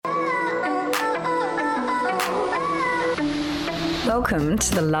Welcome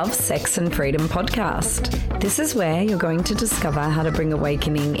to the Love, Sex and Freedom podcast. This is where you're going to discover how to bring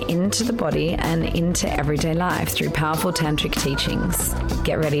awakening into the body and into everyday life through powerful tantric teachings.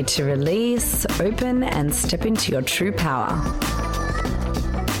 Get ready to release, open and step into your true power.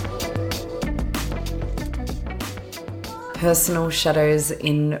 Personal shadows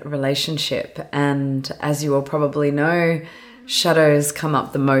in relationship. And as you all probably know, shadows come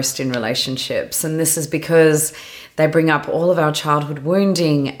up the most in relationships. And this is because they bring up all of our childhood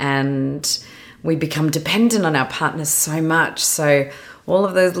wounding and we become dependent on our partners so much. So all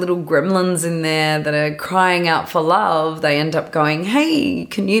of those little gremlins in there that are crying out for love, they end up going, hey,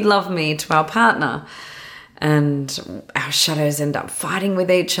 can you love me, to our partner? And our shadows end up fighting with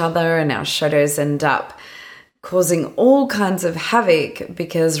each other, and our shadows end up causing all kinds of havoc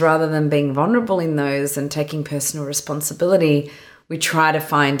because rather than being vulnerable in those and taking personal responsibility, we try to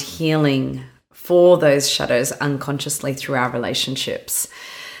find healing for those shadows unconsciously through our relationships.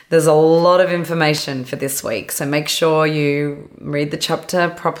 There's a lot of information for this week, so make sure you read the chapter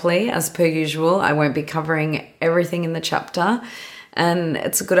properly as per usual. I won't be covering everything in the chapter, and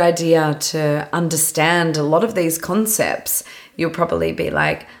it's a good idea to understand a lot of these concepts. You'll probably be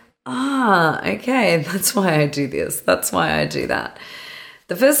like, okay, that's why I do this. That's why I do that.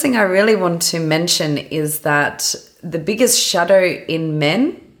 The first thing I really want to mention is that the biggest shadow in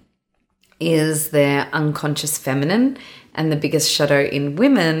men is their unconscious feminine, and the biggest shadow in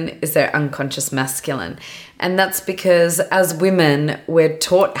women is their unconscious masculine. And that's because as women, we're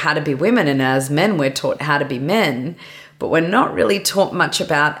taught how to be women, and as men, we're taught how to be men, but we're not really taught much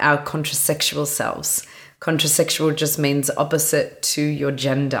about our contrasexual selves. Contrasexual just means opposite to your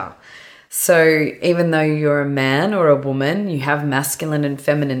gender. So even though you're a man or a woman, you have masculine and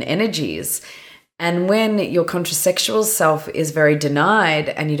feminine energies. And when your contrasexual self is very denied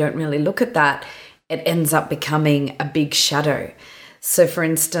and you don't really look at that, it ends up becoming a big shadow. So for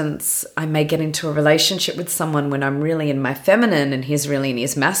instance, I may get into a relationship with someone when I'm really in my feminine and he's really in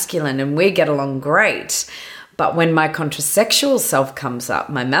his masculine, and we get along great. But when my contrasexual self comes up,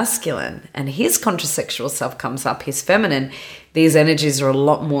 my masculine, and his contrasexual self comes up, his feminine, these energies are a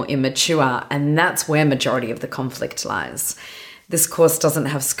lot more immature, and that's where majority of the conflict lies. This course doesn't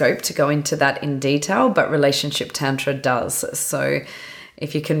have scope to go into that in detail, but Relationship Tantra does. So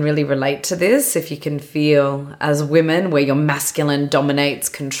if you can really relate to this, if you can feel as women where your masculine dominates,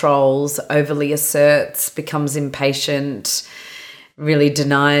 controls, overly asserts, becomes impatient, really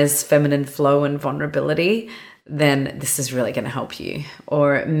denies feminine flow and vulnerability, then this is really going to help you.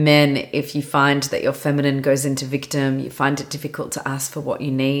 Or men, if you find that your feminine goes into victim, you find it difficult to ask for what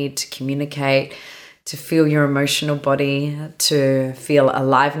you need, to communicate, to feel your emotional body, to feel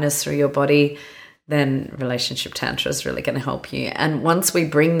aliveness through your body, then Relationship Tantra is really going to help you. And once we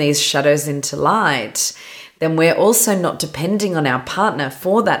bring these shadows into light, then we're also not depending on our partner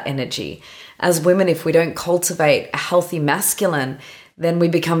for that energy. As women, if we don't cultivate a healthy masculine, then we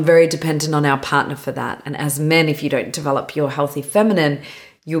become very dependent on our partner for that. And as men, if you don't develop your healthy feminine,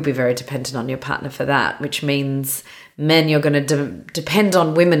 you'll be very dependent on your partner for that, which means men, you're going to depend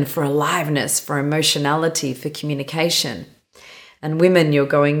on women for aliveness, for emotionality, for communication. And women, you're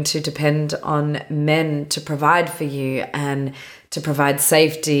going to depend on men to provide for you and to provide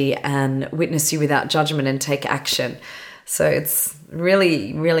safety and witness you without judgment and take action. So it's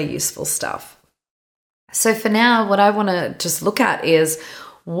really, really useful stuff. So for now, what I want to just look at is,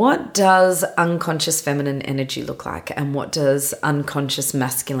 what does unconscious feminine energy look like? And what does unconscious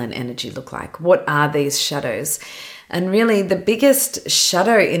masculine energy look like? What are these shadows? And really the biggest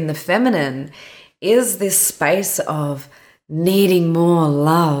shadow in the feminine is this space of needing more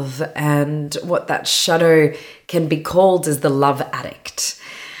love. And what that shadow can be called is the love addict.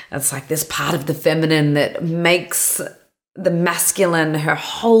 It's like this part of the feminine that makes the masculine her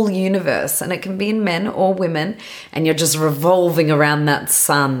whole universe, and it can be in men or women, and you're just revolving around that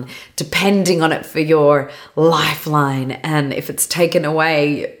sun, depending on it for your lifeline. And if it's taken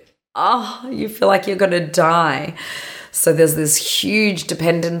away, you feel like you're going to die. So there's this huge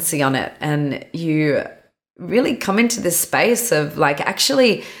dependency on it, and you really come into this space of like,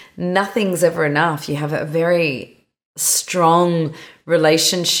 actually nothing's ever enough. You have a very strong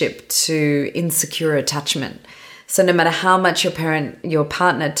relationship to insecure attachment. So no matter how much your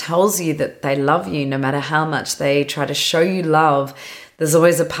partner tells you that they love you, no matter how much they try to show you love, there's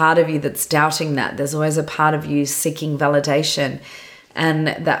always a part of you that's doubting that. There's always a part of you seeking validation. And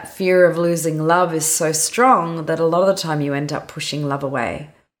that fear of losing love is so strong that a lot of the time you end up pushing love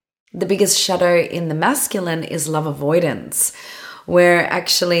away. The biggest shadow in the masculine is love avoidance, where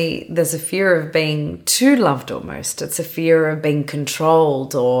actually there's a fear of being too loved almost. It's a fear of being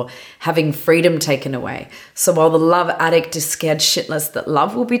controlled or having freedom taken away. So while the love addict is scared shitless that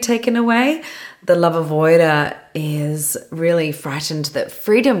love will be taken away, the love avoider is really frightened that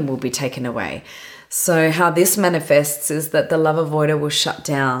freedom will be taken away. So how this manifests is that the love avoider will shut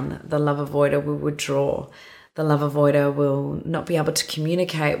down, the love avoider will withdraw, the love avoider will not be able to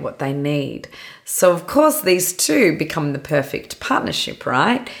communicate what they need. So of course these two become the perfect partnership,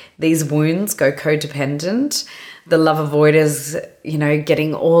 right? These wounds go codependent. The love avoider's,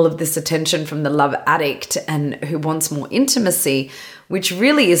 getting all of this attention from the love addict and who wants more intimacy, which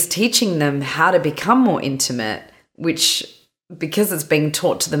really is teaching them how to become more intimate, which because it's being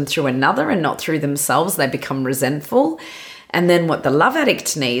taught to them through another and not through themselves, they become resentful. And then what the love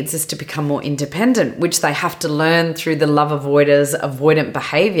addict needs is to become more independent, which they have to learn through the love avoider's avoidant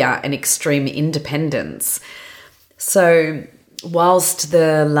behavior and extreme independence. So whilst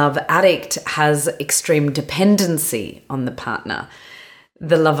the love addict has extreme dependency on the partner,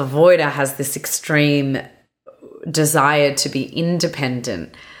 the love avoider has this extreme desire to be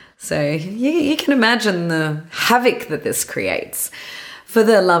independent. So you can imagine the havoc that this creates. For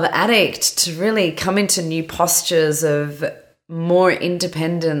the love addict to really come into new postures of more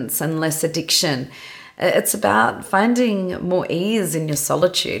independence and less addiction, it's about finding more ease in your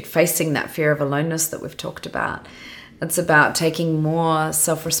solitude, facing that fear of aloneness that we've talked about. It's about taking more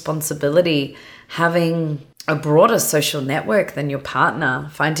self-responsibility, having a broader social network than your partner,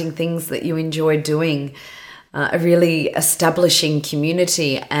 finding things that you enjoy doing, really establishing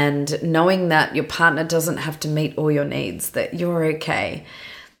community and knowing that your partner doesn't have to meet all your needs, that you're okay.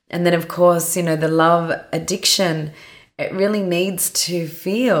 And then, of course, the love addiction, it really needs to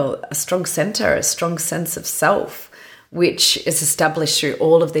feel a strong center, a strong sense of self, which is established through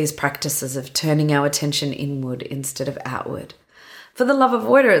all of these practices of turning our attention inward instead of outward. For the love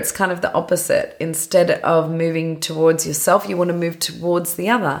avoider, it's kind of the opposite. Instead of moving towards yourself, you want to move towards the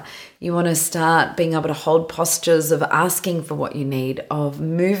other. You want to start being able to hold postures of asking for what you need, of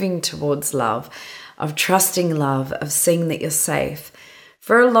moving towards love, of trusting love, of seeing that you're safe.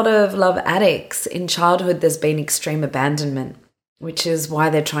 For a lot of love addicts, in childhood, there's been extreme abandonment, which is why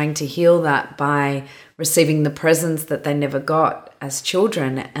they're trying to heal that by receiving the presents that they never got as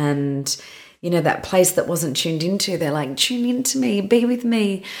children. And that place that wasn't tuned into, they're like, tune into me, be with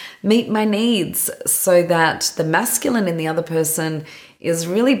me, meet my needs, so that the masculine in the other person is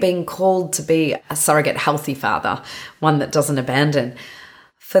really being called to be a surrogate healthy father, one that doesn't abandon.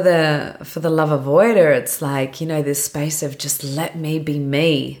 For the love avoider, it's like, this space of just let me be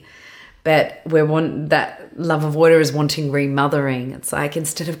me. But that love avoider is wanting remothering. It's like,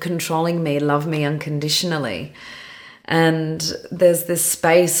 instead of controlling me, love me unconditionally. And there's this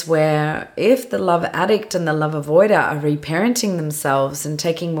space where if the love addict and the love avoider are reparenting themselves and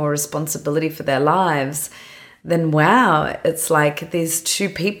taking more responsibility for their lives, then wow, it's like these two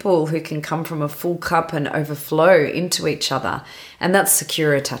people who can come from a full cup and overflow into each other. And that's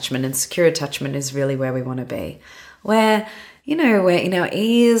secure attachment. And secure attachment is really where we want to be. Where, we're in our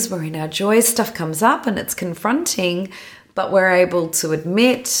ears, we're in our joy, stuff comes up and it's confronting, but we're able to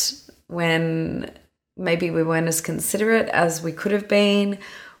admit when maybe we weren't as considerate as we could have been.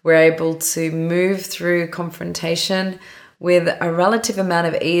 We're able to move through confrontation with a relative amount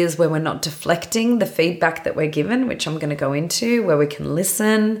of ease, where we're not deflecting the feedback that we're given, which I'm going to go into, where we can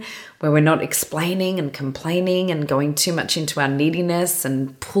listen, where we're not explaining and complaining and going too much into our neediness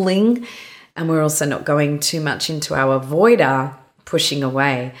and pulling. And we're also not going too much into our avoider, pushing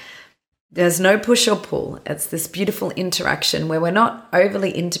away. There's no push or pull. It's this beautiful interaction where we're not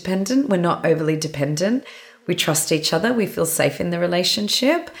overly independent, we're not overly dependent. We trust each other, we feel safe in the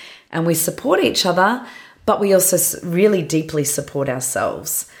relationship, and we support each other, but we also really deeply support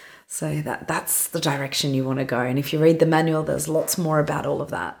ourselves. So that's the direction you want to go. And if you read the manual, there's lots more about all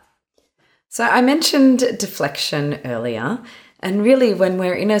of that. So I mentioned deflection earlier. And really, when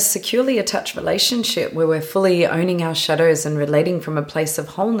we're in a securely attached relationship where we're fully owning our shadows and relating from a place of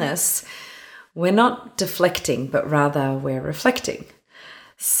wholeness, we're not deflecting, but rather we're reflecting.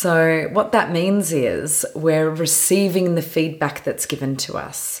 So what that means is we're receiving the feedback that's given to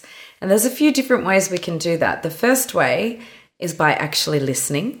us. And there's a few different ways we can do that. The first way is by actually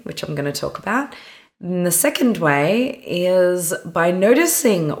listening, which I'm going to talk about. And the second way is by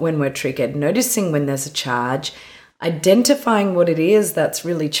noticing when we're triggered, noticing when there's a charge, identifying what it is that's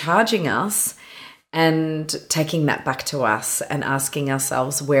really charging us and taking that back to us and asking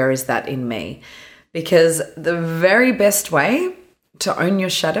ourselves, where is that in me? Because the very best way to own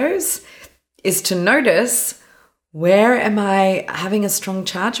your shadows is to notice, where am I having a strong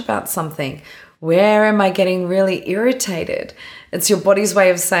charge about something? Where am I getting really irritated? It's your body's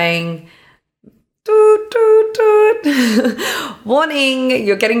way of saying, doot, doot, doot. Warning,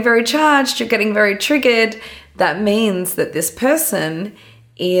 you're getting very charged, you're getting very triggered. That means that this person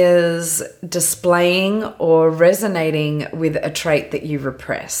is displaying or resonating with a trait that you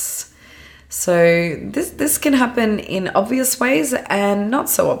repress. So this can happen in obvious ways and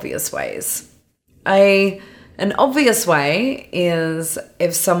not so obvious ways. An obvious way is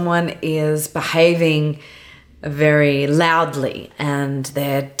if someone is behaving very loudly and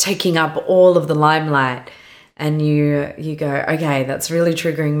they're taking up all of the limelight, and you go, okay, that's really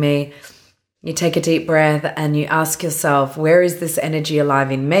triggering me. You take a deep breath and you ask yourself, where is this energy alive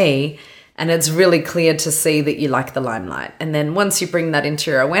in me? And it's really clear to see that you like the limelight. And then once you bring that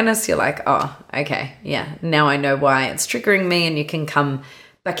into your awareness, you're like, oh, okay, yeah, now I know why it's triggering me, and you can come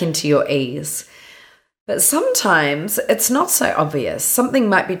back into your ease. But sometimes it's not so obvious. Something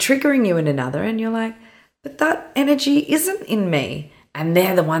might be triggering you in another, and you're like, but that energy isn't in me. And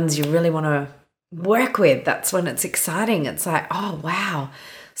they're the ones you really want to work with. That's when it's exciting. It's like, oh, wow.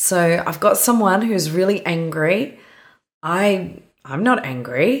 So I've got someone who's really angry. I'm not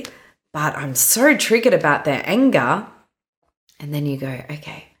angry, but I'm so triggered about their anger. And then you go,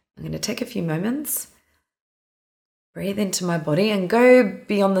 okay, I'm going to take a few moments, breathe into my body and go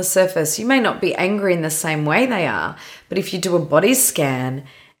beyond the surface. You may not be angry in the same way they are, but if you do a body scan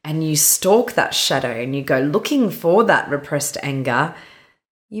and you stalk that shadow and you go looking for that repressed anger,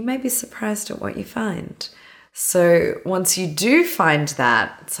 you may be surprised at what you find. So once you do find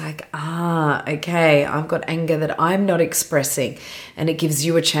that, it's like, okay, I've got anger that I'm not expressing. And it gives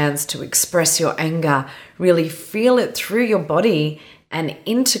you a chance to express your anger, really feel it through your body and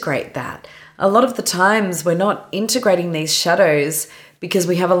integrate that. A lot of the times we're not integrating these shadows because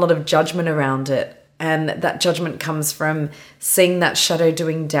we have a lot of judgment around it. And that judgment comes from seeing that shadow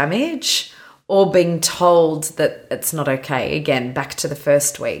doing damage or being told that it's not okay. Again, back to the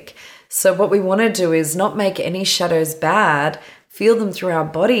first week. So what we want to do is not make any shadows bad, feel them through our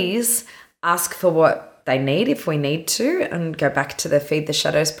bodies, ask for what they need if we need to, and go back to the feed the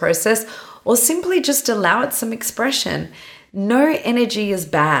shadows process, or simply just allow it some expression. No energy is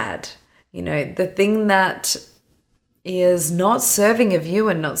bad. You know, the thing that is not serving of you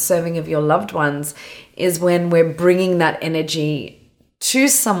and not serving of your loved ones is when we're bringing that energy to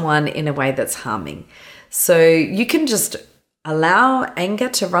someone in a way that's harming. So you can just allow anger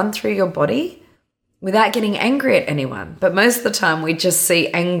to run through your body without getting angry at anyone. But most of the time we just see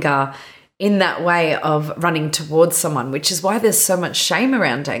anger in that way of running towards someone, which is why there's so much shame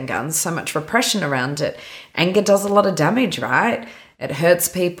around anger and so much repression around it. Anger does a lot of damage, right? It hurts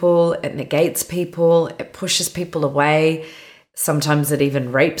people, it negates people, it pushes people away. Sometimes it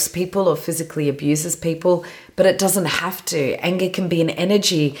even rapes people or physically abuses people, but it doesn't have to. Anger can be an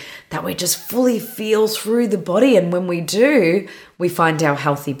energy that we just fully feel through the body. And when we do, we find our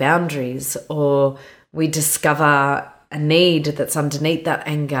healthy boundaries, or we discover a need that's underneath that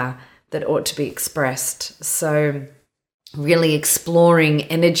anger that ought to be expressed. So really exploring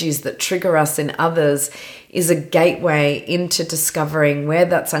energies that trigger us in others is a gateway into discovering where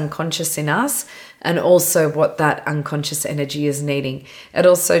that's unconscious in us and also what that unconscious energy is needing. It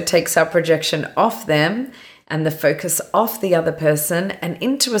also takes our projection off them and the focus off the other person and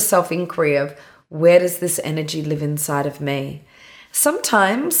into a self-inquiry of, where does this energy live inside of me?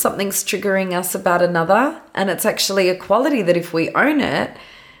 Sometimes something's triggering us about another, and it's actually a quality that if we own it,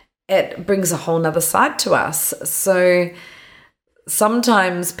 it brings a whole nother side to us. So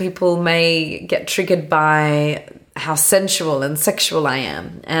sometimes people may get triggered by how sensual and sexual I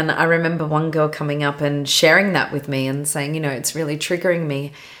am. And I remember one girl coming up and sharing that with me and saying, it's really triggering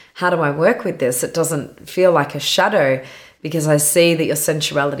me. How do I work with this? It doesn't feel like a shadow because I see that your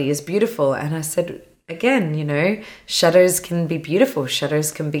sensuality is beautiful. And I said, again, shadows can be beautiful.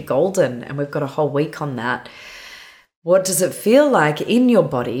 Shadows can be golden. And we've got a whole week on that. What does it feel like in your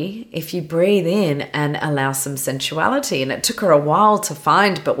body if you breathe in and allow some sensuality? And it took her a while to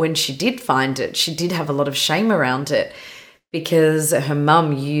find, but when she did find it, she did have a lot of shame around it because her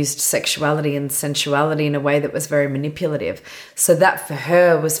mum used sexuality and sensuality in a way that was very manipulative. So that for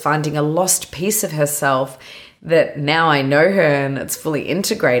her was finding a lost piece of herself that now I know her and it's fully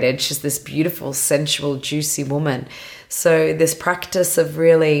integrated. She's this beautiful, sensual, juicy woman. So this practice of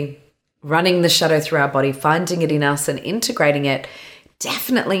really running the shadow through our body, finding it in us and integrating it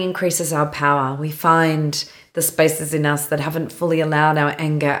definitely increases our power. We find the spaces in us that haven't fully allowed our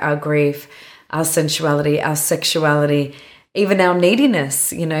anger, our grief, our sensuality, our sexuality, even our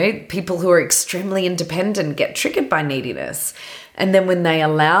neediness. People who are extremely independent get triggered by neediness. And then when they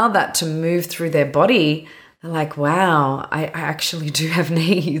allow that to move through their body, They're like, wow, I actually do have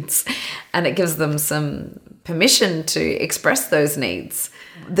needs. And it gives them some permission to express those needs.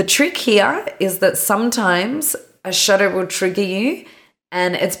 The trick here is that sometimes a shadow will trigger you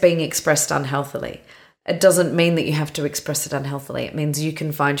and it's being expressed unhealthily. It doesn't mean that you have to express it unhealthily. It means you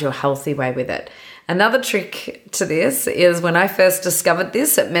can find your healthy way with it. Another trick to this is when I first discovered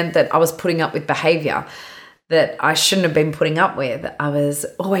this, it meant that I was putting up with behavior that I shouldn't have been putting up with. I was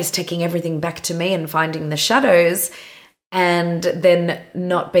always taking everything back to me and finding the shadows, and then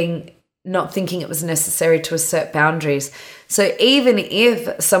not thinking it was necessary to assert boundaries. So even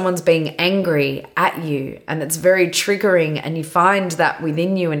if someone's being angry at you and it's very triggering and you find that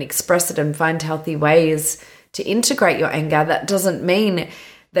within you and express it and find healthy ways to integrate your anger, that doesn't mean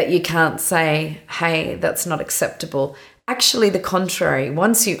that you can't say, hey, that's not acceptable. Actually, the contrary.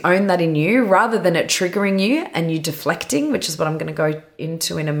 Once you own that in you, rather than it triggering you and you deflecting, which is what I'm going to go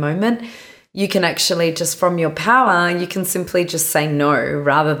into in a moment, you can actually just from your power, you can simply just say no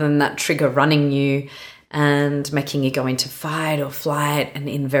rather than that trigger running you and making you go into fight or flight and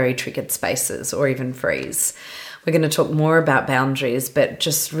in very triggered spaces or even freeze. We're going to talk more about boundaries, but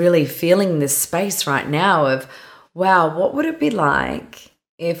just really feeling this space right now of, wow, what would it be like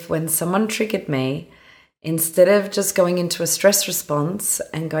if when someone triggered me, instead of just going into a stress response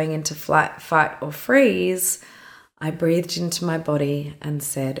and going into flight, fight, or freeze, I breathed into my body and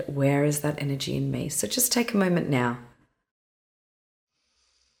said, where is that energy in me? So just take a moment now.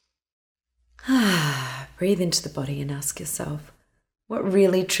 Breathe into the body and ask yourself, what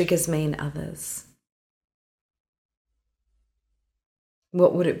really triggers me in others?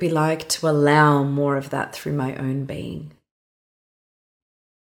 What would it be like to allow more of that through my own being?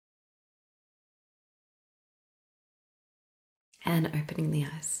 And opening the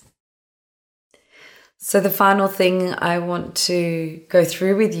eyes. So the final thing I want to go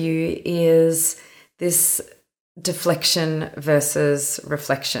through with you is this deflection versus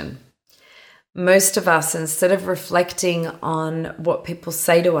reflection. Most of us, instead of reflecting on what people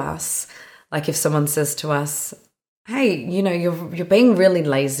say to us, like if someone says to us, hey, you're being really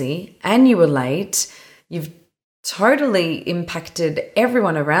lazy and you were late, you've totally impacted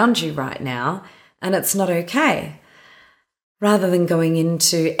everyone around you right now and it's not okay. Rather than going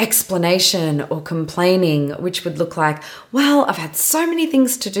into explanation or complaining, which would look like, well, I've had so many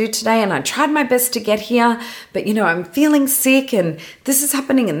things to do today and I tried my best to get here, but I'm feeling sick and this is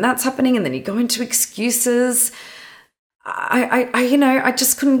happening and that's happening. And then you go into excuses. I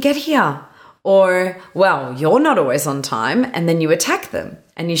just couldn't get here. Or, well, you're not always on time, and then you attack them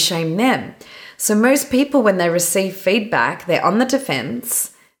and you shame them. So most people, when they receive feedback, they're on the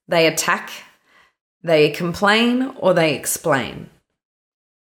defense, they attack, they complain, or they explain.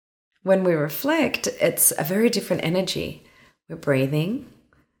 When we reflect, it's a very different energy. We're breathing,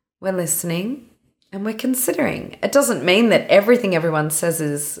 we're listening, and we're considering. It doesn't mean that everything everyone says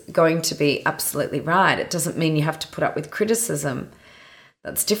is going to be absolutely right. It doesn't mean you have to put up with criticism.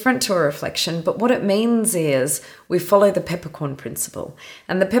 That's different to a reflection, but what it means is we follow the peppercorn principle.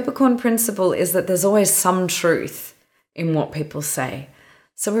 And the peppercorn principle is that there's always some truth in what people say.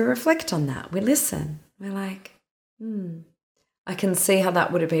 So we reflect on that. We listen. We're like, I can see how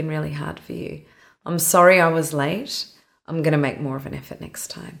that would have been really hard for you. I'm sorry I was late. I'm going to make more of an effort next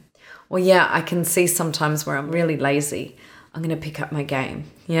time. Or yeah, I can see sometimes where I'm really lazy. I'm going to pick up my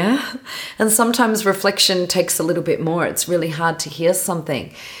game. Yeah. And sometimes reflection takes a little bit more. It's really hard to hear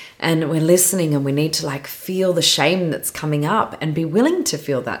something and we're listening and we need to feel the shame that's coming up and be willing to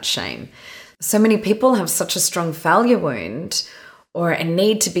feel that shame. So many people have such a strong failure wound or a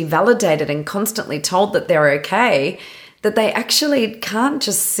need to be validated and constantly told that they're okay, that they actually can't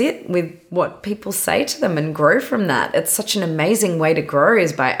just sit with what people say to them and grow from that. It's such an amazing way to grow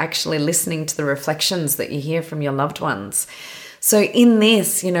is by actually listening to the reflections that you hear from your loved ones. So in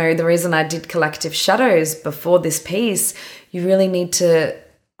this, the reason I did Collective Shadows before this piece, you really need to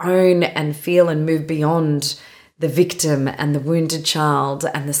own and feel and move beyond the victim and the wounded child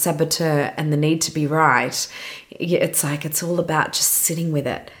and the saboteur and the need to be right. It's all about just sitting with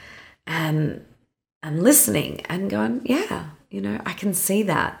it and listening and going, yeah, I can see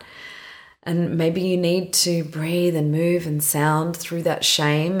that. And maybe you need to breathe and move and sound through that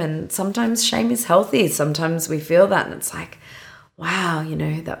shame. And sometimes shame is healthy. Sometimes we feel that and it's like, wow,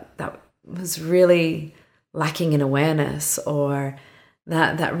 that was really lacking in awareness, or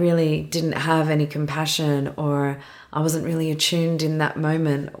that really didn't have any compassion, or I wasn't really attuned in that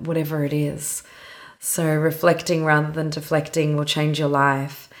moment, whatever it is. So reflecting rather than deflecting will change your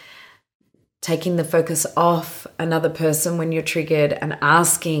life. taking the focus off another person when you're triggered and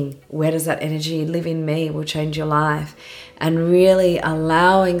asking, where does that energy live in me, will change your life. And really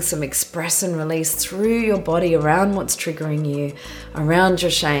allowing some express and release through your body around what's triggering you, around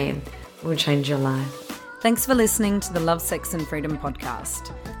your shame, will change your life. Thanks for listening to the Love, Sex and Freedom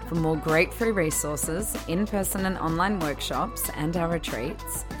podcast. For more great free resources, in-person and online workshops, and our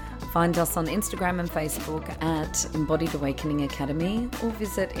retreats, find us on Instagram and Facebook at Embodied Awakening Academy or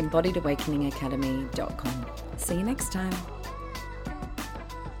visit embodiedawakeningacademy.com. See you next time.